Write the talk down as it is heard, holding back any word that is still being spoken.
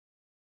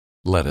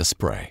Let us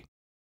pray.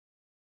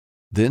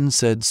 Then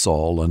said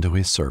Saul unto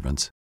his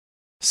servants,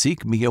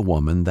 Seek me a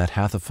woman that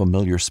hath a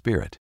familiar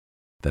spirit,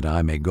 that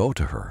I may go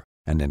to her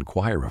and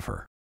inquire of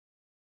her.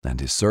 And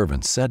his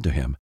servants said to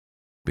him,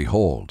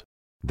 Behold,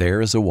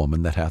 there is a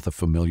woman that hath a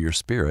familiar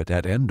spirit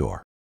at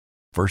Endor.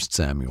 1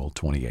 Samuel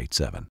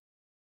 28:7.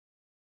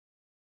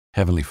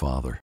 Heavenly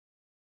Father,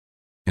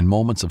 in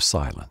moments of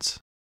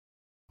silence,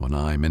 when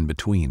I'm in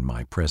between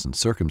my present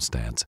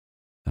circumstance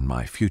and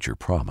my future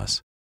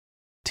promise,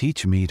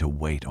 teach me to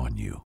wait on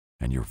you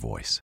and your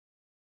voice.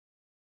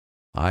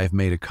 I've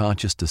made a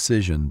conscious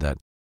decision that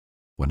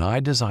when I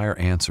desire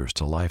answers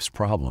to life's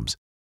problems,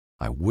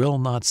 I will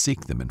not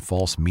seek them in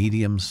false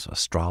mediums,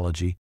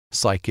 astrology,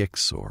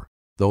 psychics, or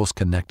those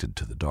connected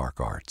to the dark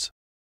arts.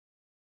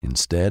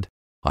 Instead,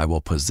 I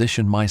will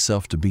position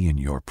myself to be in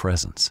your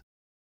presence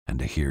and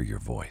to hear your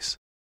voice.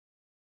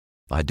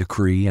 I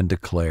decree and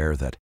declare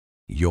that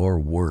your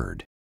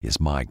word is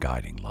my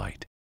guiding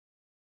light.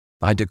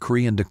 I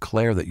decree and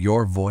declare that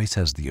your voice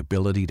has the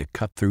ability to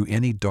cut through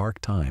any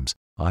dark times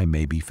I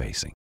may be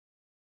facing.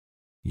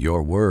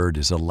 Your word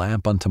is a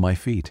lamp unto my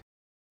feet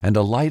and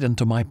a light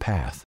unto my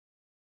path.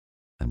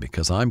 And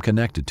because I'm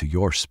connected to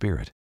your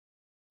spirit,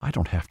 I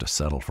don't have to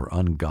settle for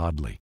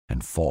ungodly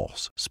and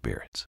false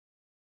spirits.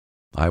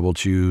 I will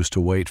choose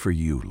to wait for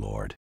you,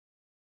 Lord,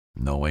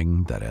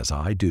 knowing that as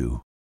I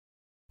do,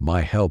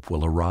 my help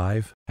will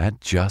arrive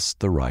at just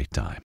the right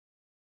time.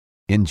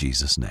 In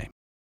Jesus' name.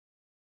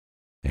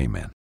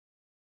 Amen.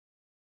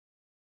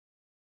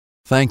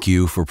 Thank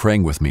you for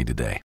praying with me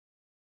today.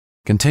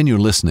 Continue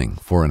listening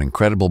for an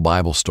incredible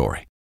Bible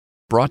story,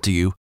 brought to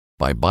you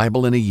by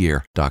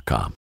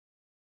BibleInAYear.com.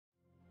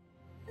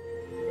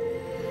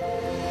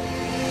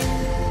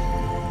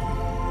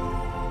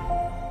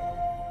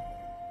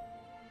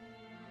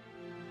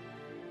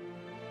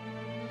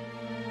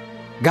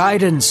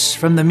 Guidance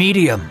from the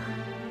medium.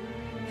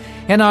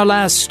 In our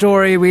last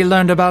story, we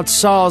learned about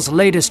Saul's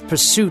latest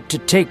pursuit to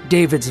take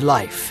David's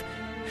life.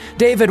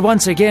 David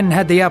once again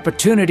had the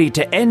opportunity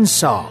to end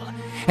Saul,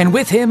 and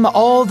with him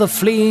all the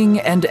fleeing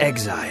and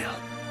exile.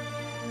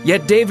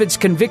 Yet David's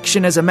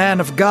conviction as a man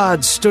of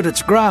God stood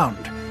its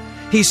ground.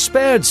 He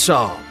spared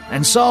Saul,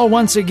 and Saul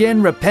once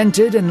again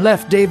repented and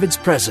left David's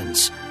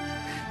presence.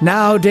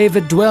 Now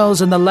David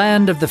dwells in the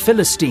land of the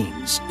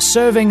Philistines,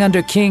 serving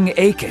under King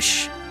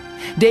Achish.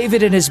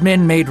 David and his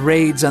men made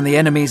raids on the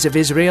enemies of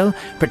Israel,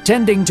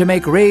 pretending to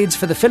make raids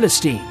for the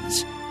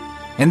Philistines.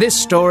 In this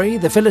story,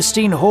 the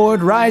Philistine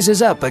horde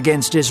rises up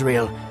against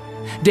Israel.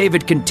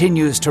 David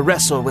continues to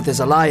wrestle with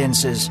his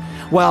alliances,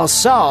 while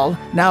Saul,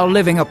 now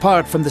living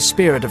apart from the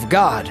Spirit of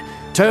God,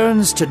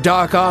 turns to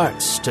dark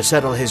arts to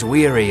settle his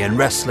weary and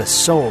restless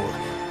soul.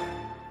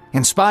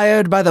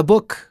 Inspired by the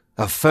book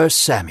of 1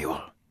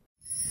 Samuel.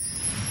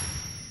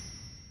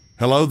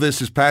 Hello,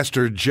 this is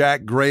Pastor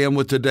Jack Graham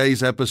with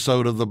today's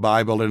episode of the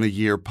Bible in a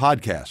Year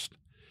podcast.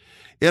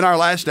 In our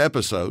last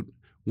episode,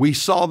 we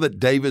saw that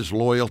David's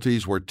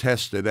loyalties were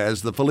tested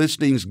as the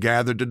Philistines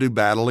gathered to do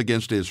battle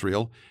against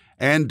Israel,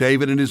 and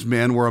David and his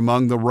men were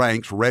among the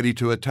ranks ready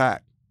to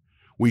attack.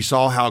 We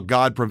saw how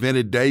God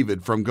prevented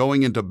David from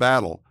going into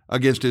battle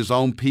against his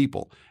own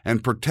people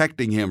and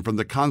protecting him from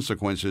the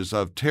consequences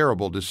of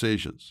terrible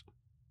decisions.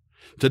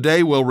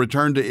 Today, we'll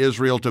return to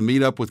Israel to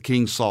meet up with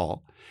King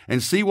Saul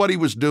and see what he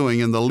was doing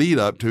in the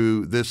lead-up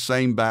to this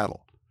same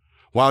battle.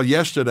 While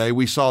yesterday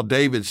we saw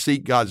David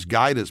seek God's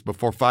guidance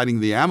before fighting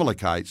the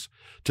Amalekites,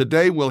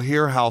 today we'll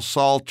hear how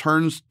Saul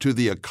turns to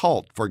the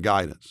occult for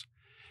guidance.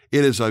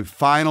 It is a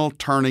final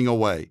turning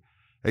away,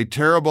 a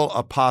terrible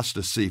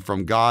apostasy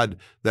from God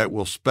that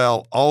will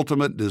spell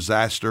ultimate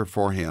disaster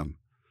for him.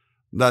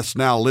 Let's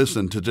now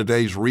listen to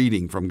today's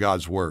reading from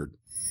God's Word.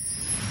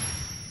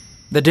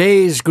 The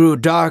days grew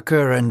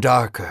darker and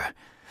darker.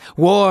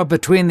 War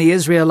between the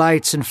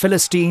Israelites and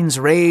Philistines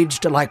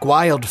raged like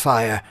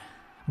wildfire.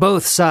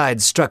 Both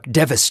sides struck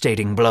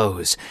devastating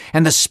blows,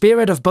 and the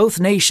spirit of both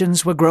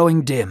nations were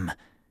growing dim.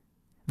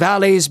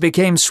 Valleys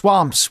became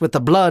swamps with the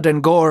blood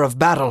and gore of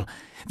battle.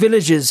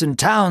 Villages and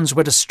towns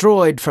were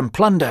destroyed from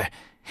plunder.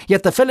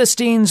 Yet the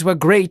Philistines were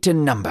great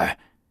in number,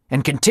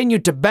 and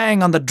continued to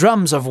bang on the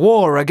drums of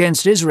war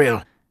against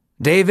Israel.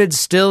 David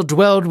still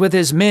dwelled with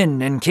his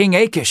men and King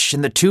Achish,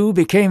 and the two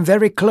became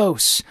very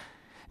close.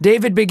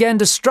 David began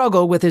to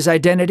struggle with his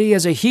identity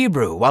as a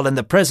Hebrew while in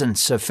the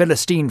presence of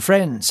Philistine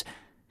friends.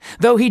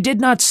 Though he did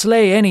not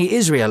slay any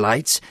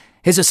Israelites,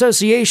 his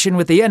association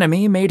with the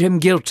enemy made him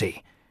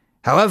guilty.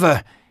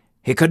 However,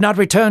 he could not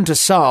return to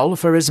Saul,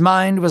 for his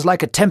mind was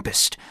like a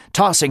tempest,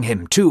 tossing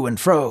him to and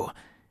fro.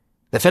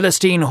 The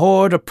Philistine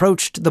horde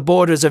approached the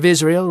borders of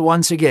Israel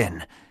once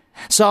again.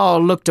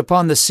 Saul looked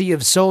upon the sea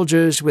of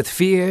soldiers with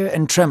fear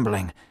and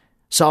trembling.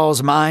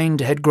 Saul's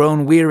mind had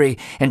grown weary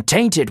and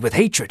tainted with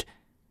hatred.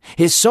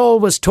 His soul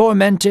was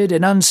tormented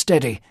and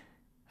unsteady.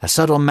 A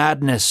subtle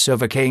madness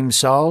overcame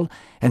Saul,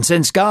 and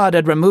since God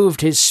had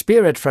removed his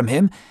spirit from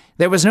him,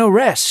 there was no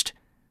rest.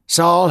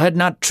 Saul had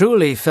not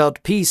truly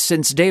felt peace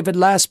since David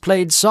last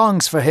played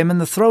songs for him in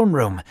the throne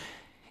room.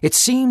 It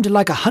seemed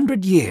like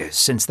 100 years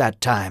since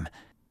that time.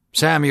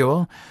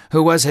 Samuel,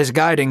 who was his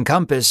guiding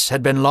compass,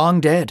 had been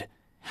long dead.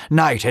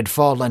 Night had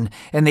fallen,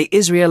 and the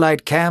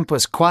Israelite camp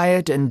was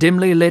quiet and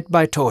dimly lit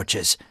by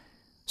torches.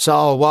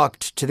 Saul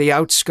walked to the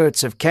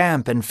outskirts of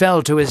camp and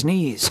fell to his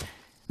knees.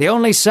 The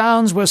only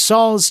sounds were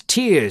Saul's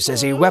tears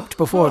as he wept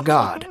before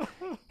God.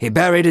 He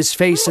buried his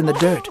face in the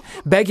dirt,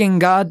 begging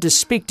God to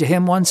speak to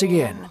him once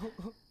again.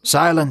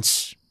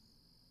 Silence.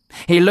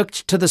 He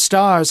looked to the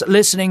stars,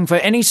 listening for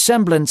any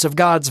semblance of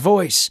God's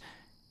voice.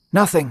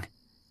 Nothing.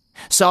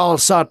 Saul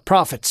sought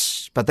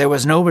prophets, but there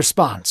was no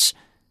response.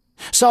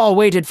 Saul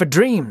waited for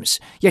dreams,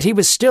 yet he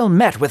was still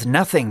met with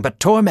nothing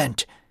but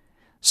torment.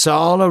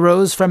 Saul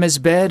arose from his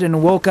bed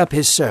and woke up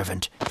his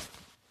servant.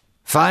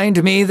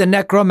 "Find me the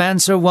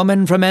necromancer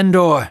woman from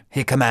Endor,"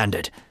 he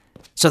commanded.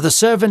 So the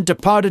servant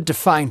departed to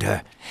find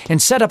her,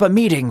 and set up a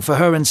meeting for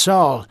her and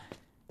Saul.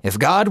 If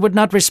God would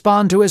not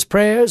respond to his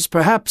prayers,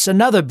 perhaps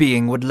another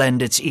being would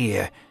lend its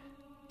ear.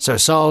 So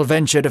Saul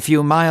ventured a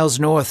few miles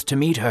north to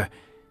meet her.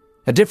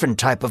 A different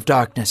type of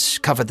darkness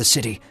covered the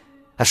city.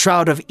 A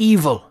shroud of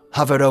evil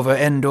hovered over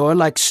Endor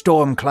like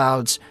storm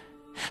clouds.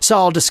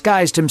 Saul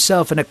disguised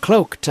himself in a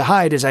cloak to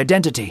hide his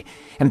identity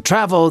and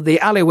traveled the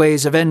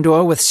alleyways of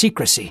Endor with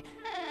secrecy.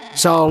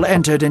 Saul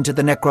entered into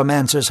the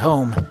necromancer's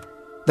home.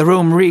 The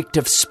room reeked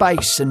of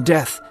spice and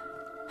death.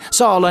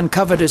 Saul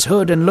uncovered his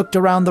hood and looked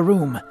around the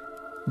room.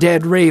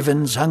 Dead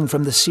ravens hung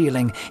from the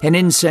ceiling, and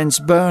incense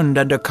burned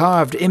under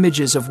carved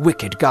images of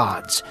wicked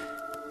gods.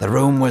 The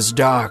room was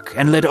dark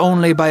and lit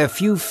only by a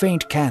few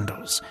faint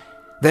candles.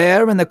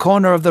 There, in the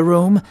corner of the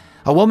room,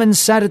 a woman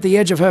sat at the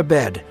edge of her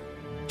bed.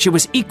 She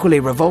was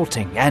equally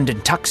revolting and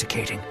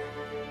intoxicating.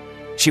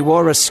 She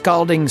wore a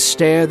scalding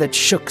stare that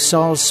shook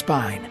Saul's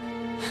spine.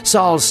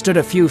 Saul stood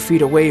a few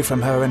feet away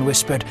from her and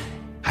whispered,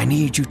 "I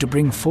need you to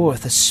bring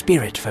forth a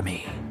spirit for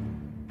me."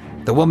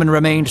 The woman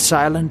remained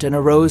silent and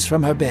arose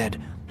from her bed.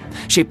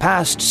 She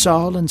passed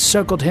Saul and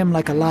circled him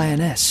like a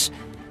lioness.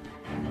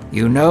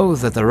 "You know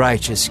that the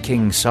righteous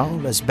King Saul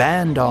has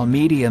banned all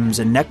mediums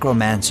and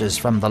necromancers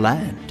from the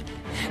land.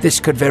 This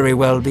could very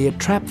well be a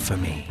trap for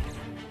me."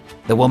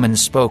 The woman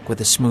spoke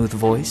with a smooth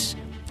voice.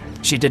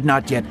 She did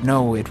not yet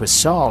know it was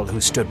Saul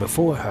who stood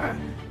before her.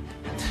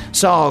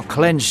 Saul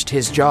clenched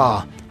his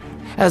jaw.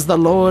 "As the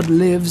Lord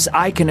lives,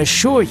 I can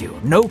assure you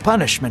no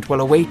punishment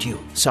will await you,"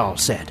 Saul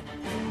said.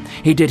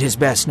 He did his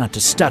best not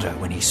to stutter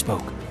when he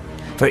spoke,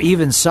 for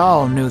even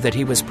Saul knew that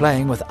he was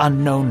playing with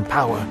unknown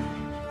power.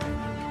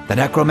 The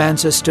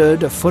necromancer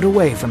stood a foot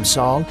away from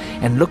Saul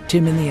and looked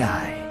him in the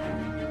eye.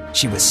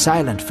 She was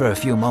silent for a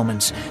few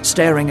moments,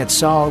 staring at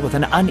Saul with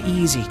an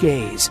uneasy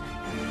gaze.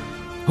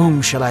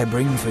 "Whom shall I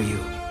bring for you?"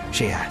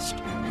 she asked.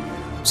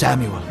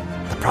 "Samuel,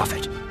 the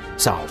prophet,"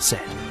 Saul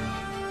said.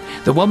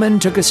 The woman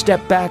took a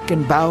step back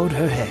and bowed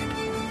her head.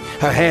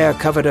 Her hair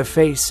covered her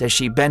face as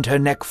she bent her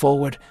neck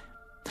forward.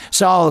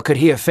 Saul could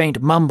hear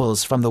faint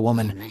mumbles from the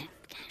woman.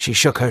 She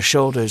shook her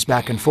shoulders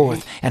back and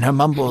forth, and her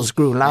mumbles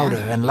grew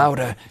louder and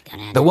louder.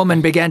 The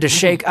woman began to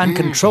shake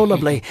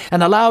uncontrollably,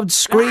 and a loud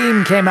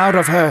scream came out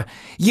of her.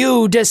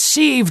 "You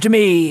deceived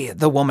me!"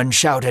 the woman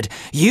shouted.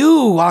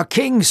 "You are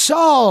King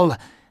Saul!"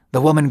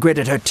 The woman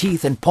gritted her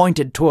teeth and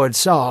pointed toward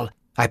Saul.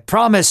 "I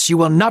promise you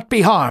will not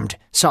be harmed,"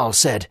 Saul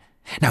said.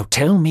 "Now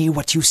tell me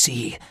what you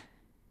see."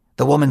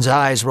 The woman's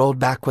eyes rolled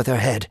back with her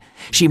head.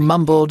 She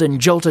mumbled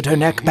and jolted her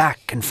neck back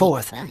and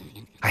forth.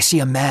 "I see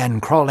a man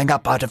crawling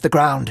up out of the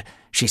ground,"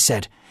 she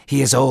said.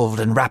 "He is old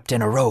and wrapped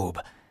in a robe."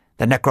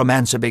 The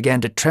necromancer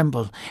began to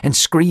tremble and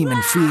scream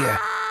in fear.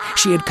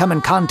 She had come in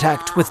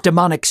contact with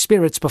demonic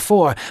spirits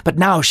before, but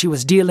now she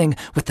was dealing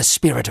with the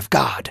Spirit of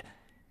God.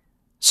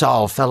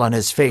 Saul fell on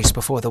his face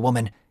before the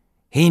woman.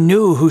 He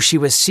knew who she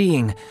was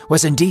seeing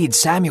was indeed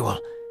Samuel.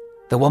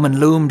 The woman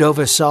loomed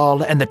over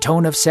Saul, and the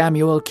tone of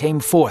Samuel came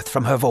forth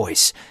from her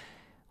voice.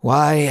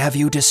 "Why have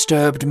you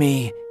disturbed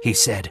me?" he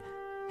said.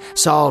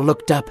 Saul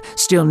looked up,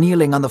 still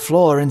kneeling on the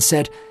floor, and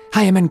said,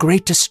 "I am in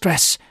great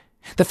distress.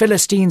 The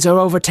Philistines are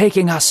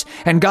overtaking us,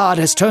 and God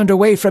has turned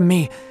away from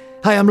me.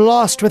 I am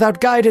lost without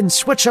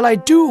guidance. What shall I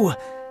do?"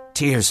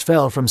 Tears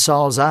fell from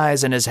Saul's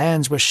eyes, and his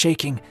hands were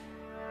shaking.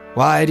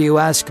 "Why do you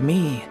ask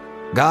me?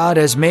 God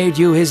has made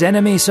you his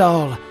enemy,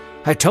 Saul.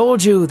 I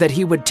told you that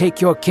he would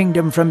take your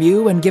kingdom from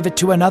you and give it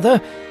to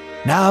another.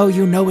 Now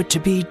you know it to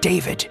be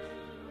David."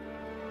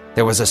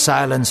 There was a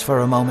silence for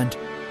a moment.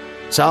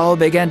 Saul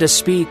began to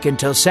speak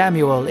until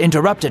Samuel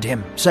interrupted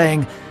him,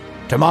 saying,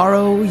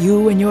 "Tomorrow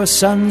you and your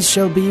sons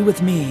shall be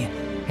with me,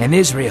 and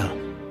Israel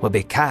will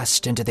be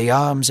cast into the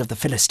arms of the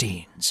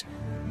Philistines."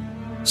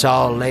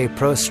 Saul lay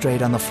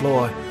prostrate on the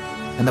floor,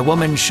 and the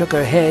woman shook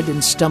her head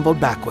and stumbled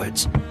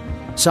backwards.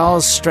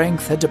 Saul's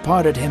strength had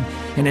departed him,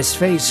 and his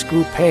face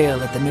grew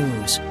pale at the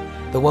news.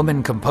 The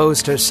woman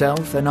composed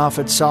herself and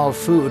offered Saul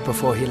food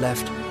before he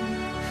left.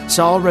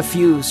 Saul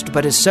refused,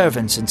 but his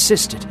servants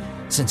insisted,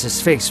 since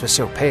his face was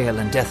so pale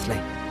and deathly.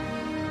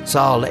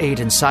 Saul ate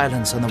in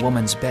silence on the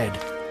woman's bed.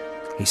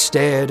 He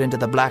stared into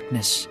the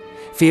blackness,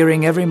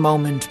 fearing every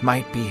moment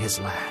might be his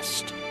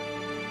last.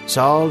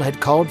 Saul had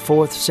called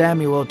forth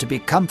Samuel to be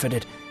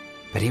comforted,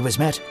 but he was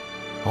met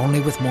only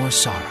with more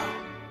sorrow.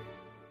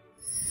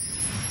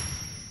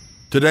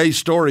 Today's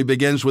story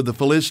begins with the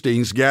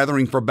Philistines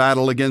gathering for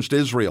battle against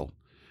Israel.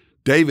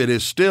 David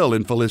is still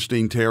in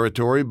Philistine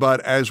territory, but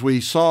as we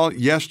saw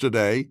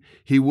yesterday,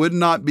 he would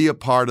not be a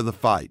part of the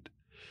fight.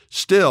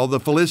 Still,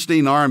 the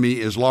Philistine army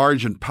is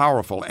large and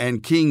powerful,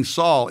 and King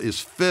Saul is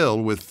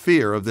filled with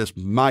fear of this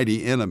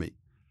mighty enemy.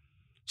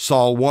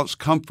 Saul wants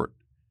comfort.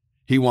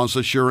 He wants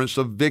assurance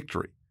of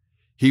victory.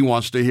 He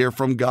wants to hear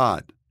from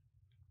God.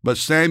 But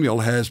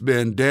Samuel has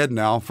been dead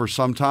now for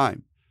some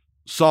time.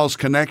 Saul's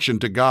connection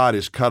to God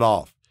is cut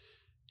off.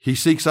 He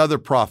seeks other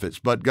prophets,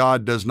 but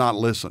God does not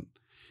listen.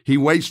 He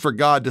waits for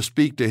God to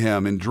speak to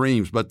him in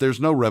dreams, but there's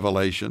no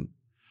revelation.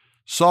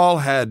 Saul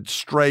had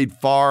strayed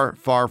far,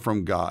 far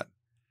from God.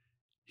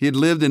 He had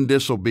lived in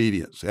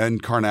disobedience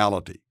and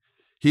carnality.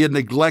 He had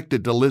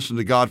neglected to listen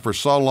to God for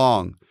so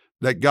long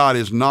that God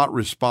is not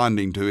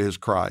responding to his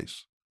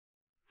cries.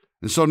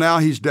 And so now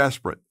he's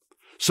desperate,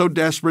 so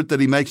desperate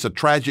that he makes a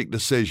tragic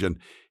decision.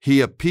 He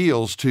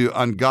appeals to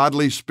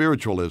ungodly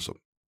spiritualism.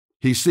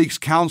 He seeks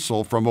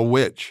counsel from a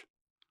witch.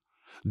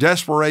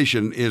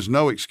 Desperation is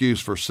no excuse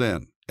for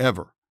sin,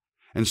 ever.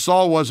 And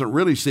Saul wasn't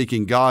really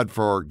seeking God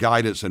for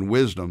guidance and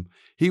wisdom.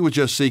 He was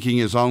just seeking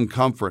his own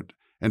comfort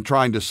and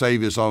trying to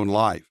save his own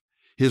life.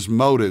 His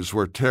motives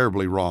were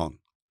terribly wrong.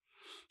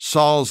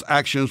 Saul's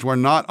actions were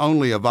not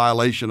only a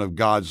violation of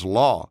God's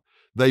law,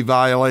 they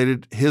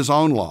violated his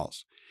own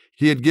laws.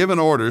 He had given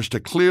orders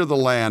to clear the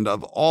land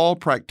of all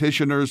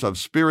practitioners of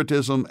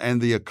spiritism and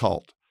the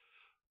occult.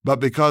 But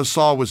because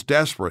Saul was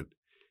desperate,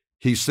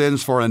 he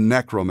sends for a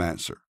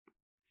necromancer.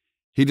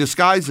 He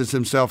disguises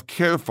himself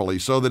carefully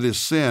so that his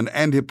sin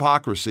and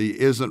hypocrisy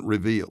isn't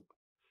revealed.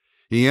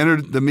 He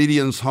entered the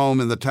median's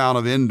home in the town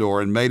of Endor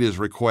and made his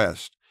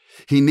request.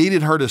 He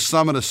needed her to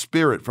summon a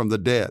spirit from the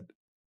dead.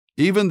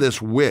 Even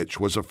this witch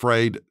was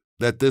afraid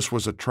that this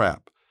was a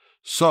trap.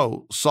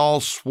 So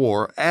Saul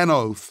swore an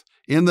oath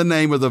in the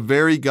name of the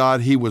very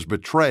God he was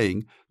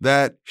betraying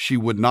that she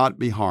would not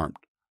be harmed.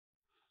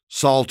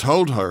 Saul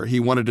told her he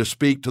wanted to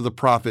speak to the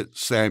prophet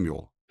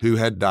Samuel, who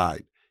had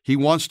died. He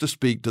wants to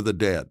speak to the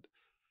dead.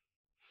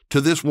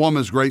 To this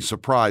woman's great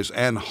surprise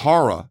and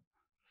horror,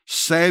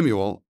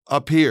 Samuel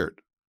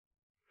appeared.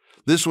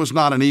 This was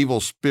not an evil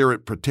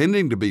spirit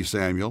pretending to be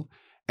Samuel,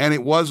 and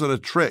it wasn't a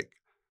trick.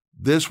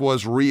 This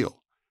was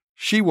real.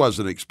 She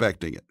wasn't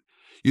expecting it.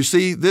 You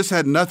see, this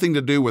had nothing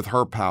to do with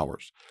her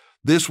powers.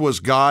 This was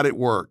God at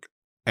work,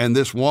 and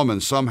this woman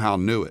somehow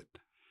knew it.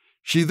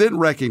 She then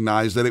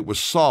recognized that it was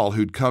Saul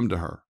who'd come to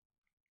her.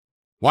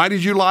 "Why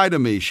did you lie to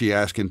me?" she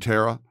asked in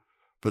terror.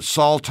 But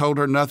Saul told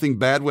her nothing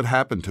bad would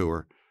happen to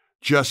her.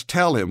 Just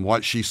tell him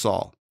what she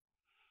saw.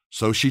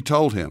 So she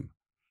told him,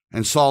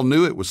 and Saul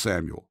knew it was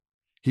Samuel.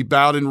 He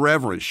bowed in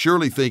reverence,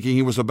 surely thinking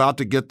he was about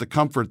to get the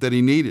comfort that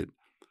he needed.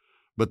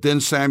 But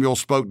then Samuel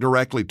spoke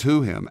directly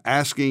to him,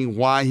 asking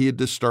why he had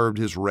disturbed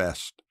his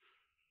rest.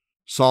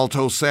 Saul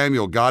told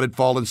Samuel God had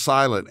fallen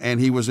silent and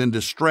he was in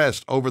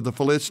distress over the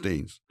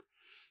Philistines.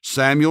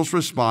 Samuel's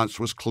response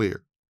was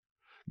clear.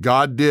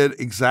 God did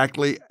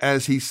exactly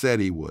as he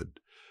said he would,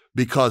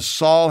 because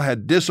Saul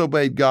had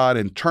disobeyed God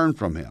and turned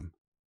from him.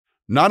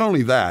 Not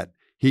only that,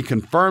 he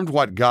confirmed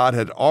what God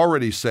had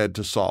already said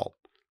to Saul.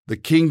 The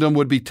kingdom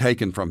would be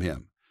taken from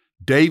him.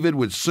 David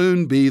would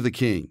soon be the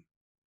king,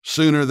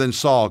 sooner than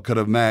Saul could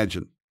have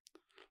imagined.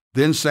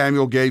 Then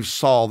Samuel gave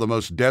Saul the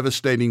most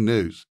devastating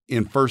news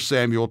in 1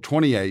 Samuel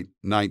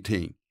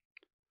 28:19.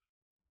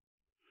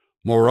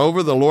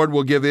 "Moreover, the Lord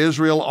will give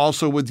Israel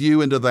also with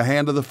you into the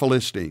hand of the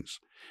Philistines.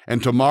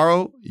 And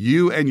tomorrow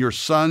you and your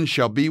sons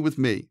shall be with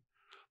me.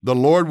 The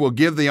Lord will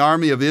give the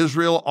army of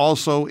Israel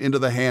also into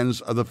the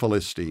hands of the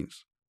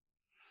Philistines."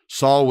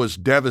 Saul was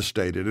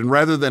devastated, and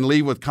rather than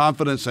leave with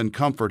confidence and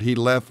comfort, he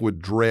left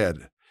with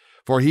dread.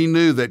 For he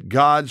knew that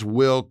God's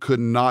will could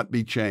not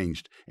be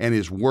changed, and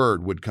his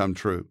word would come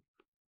true.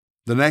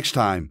 The next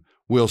time,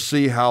 we'll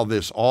see how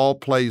this all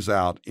plays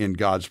out in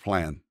God's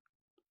plan.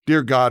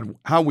 Dear God,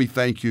 how we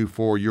thank you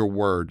for your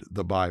word,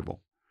 the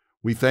Bible.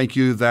 We thank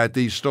you that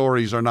these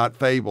stories are not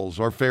fables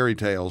or fairy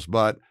tales,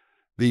 but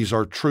these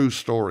are true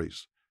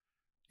stories,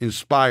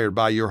 inspired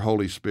by your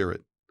Holy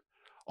Spirit.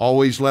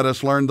 Always let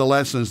us learn the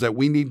lessons that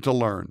we need to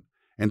learn,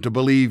 and to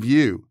believe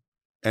you,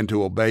 and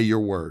to obey your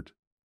word.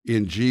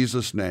 In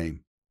Jesus' name,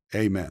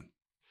 amen.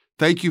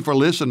 Thank you for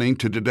listening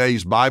to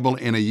today's Bible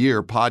in a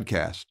Year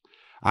podcast.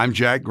 I'm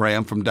Jack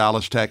Graham from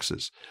Dallas,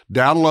 Texas.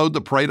 Download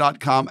the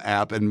Pray.com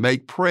app and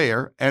make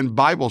prayer and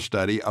Bible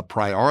study a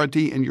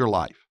priority in your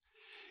life.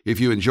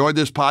 If you enjoyed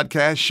this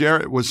podcast, share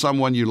it with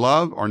someone you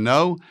love or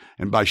know,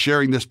 and by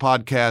sharing this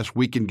podcast,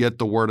 we can get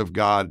the Word of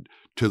God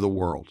to the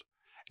world.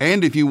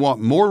 And if you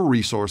want more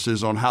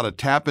resources on how to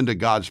tap into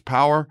God's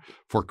power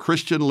for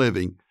Christian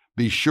living,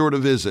 be sure to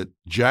visit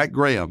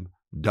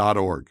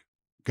jackgraham.org.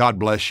 God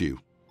bless you.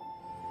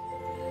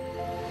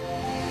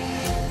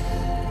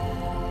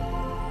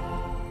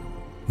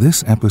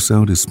 This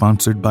episode is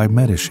sponsored by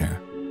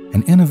Medi-Share,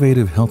 an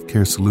innovative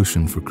healthcare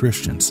solution for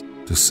Christians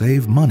to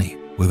save money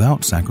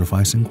without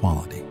sacrificing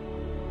quality.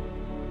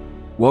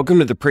 Welcome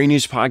to the Pray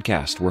News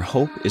Podcast, where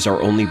hope is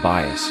our only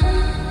bias.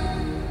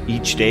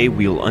 Each day,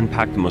 we will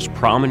unpack the most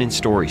prominent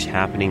stories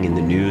happening in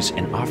the news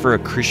and offer a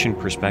Christian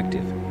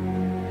perspective.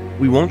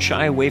 We won't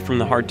shy away from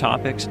the hard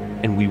topics,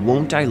 and we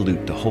won't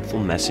dilute the hopeful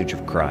message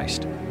of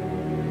Christ.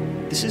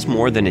 This is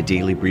more than a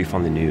daily brief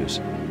on the news.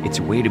 It's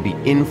a way to be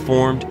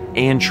informed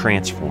and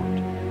transformed.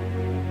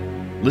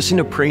 Listen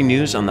to Pray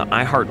News on the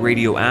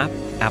iHeartRadio app,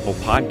 Apple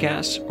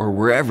Podcasts, or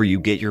wherever you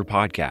get your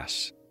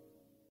podcasts.